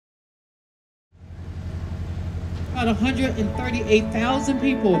about 138,000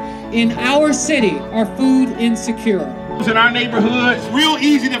 people in our city are food insecure. In our neighborhood, it's real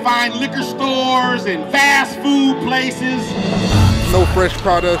easy to find liquor stores and fast food places. No fresh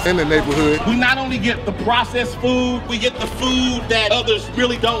products in the neighborhood. We not only get the processed food, we get the food that others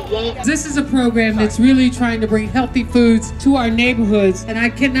really don't want. This is a program that's really trying to bring healthy foods to our neighborhoods, and I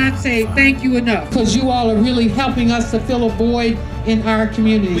cannot say thank you enough, because you all are really helping us to fill a void in our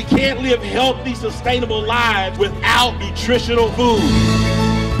community. We can't live healthy, sustainable lives without nutritional food.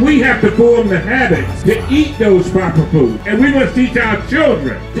 We have to form the habits to eat those proper foods, and we must teach our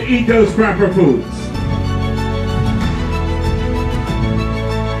children to eat those proper foods.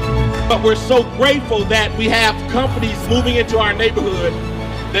 But we're so grateful that we have companies moving into our neighborhood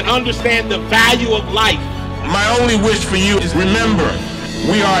that understand the value of life. My only wish for you is remember,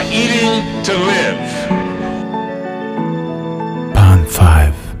 we are eating to live.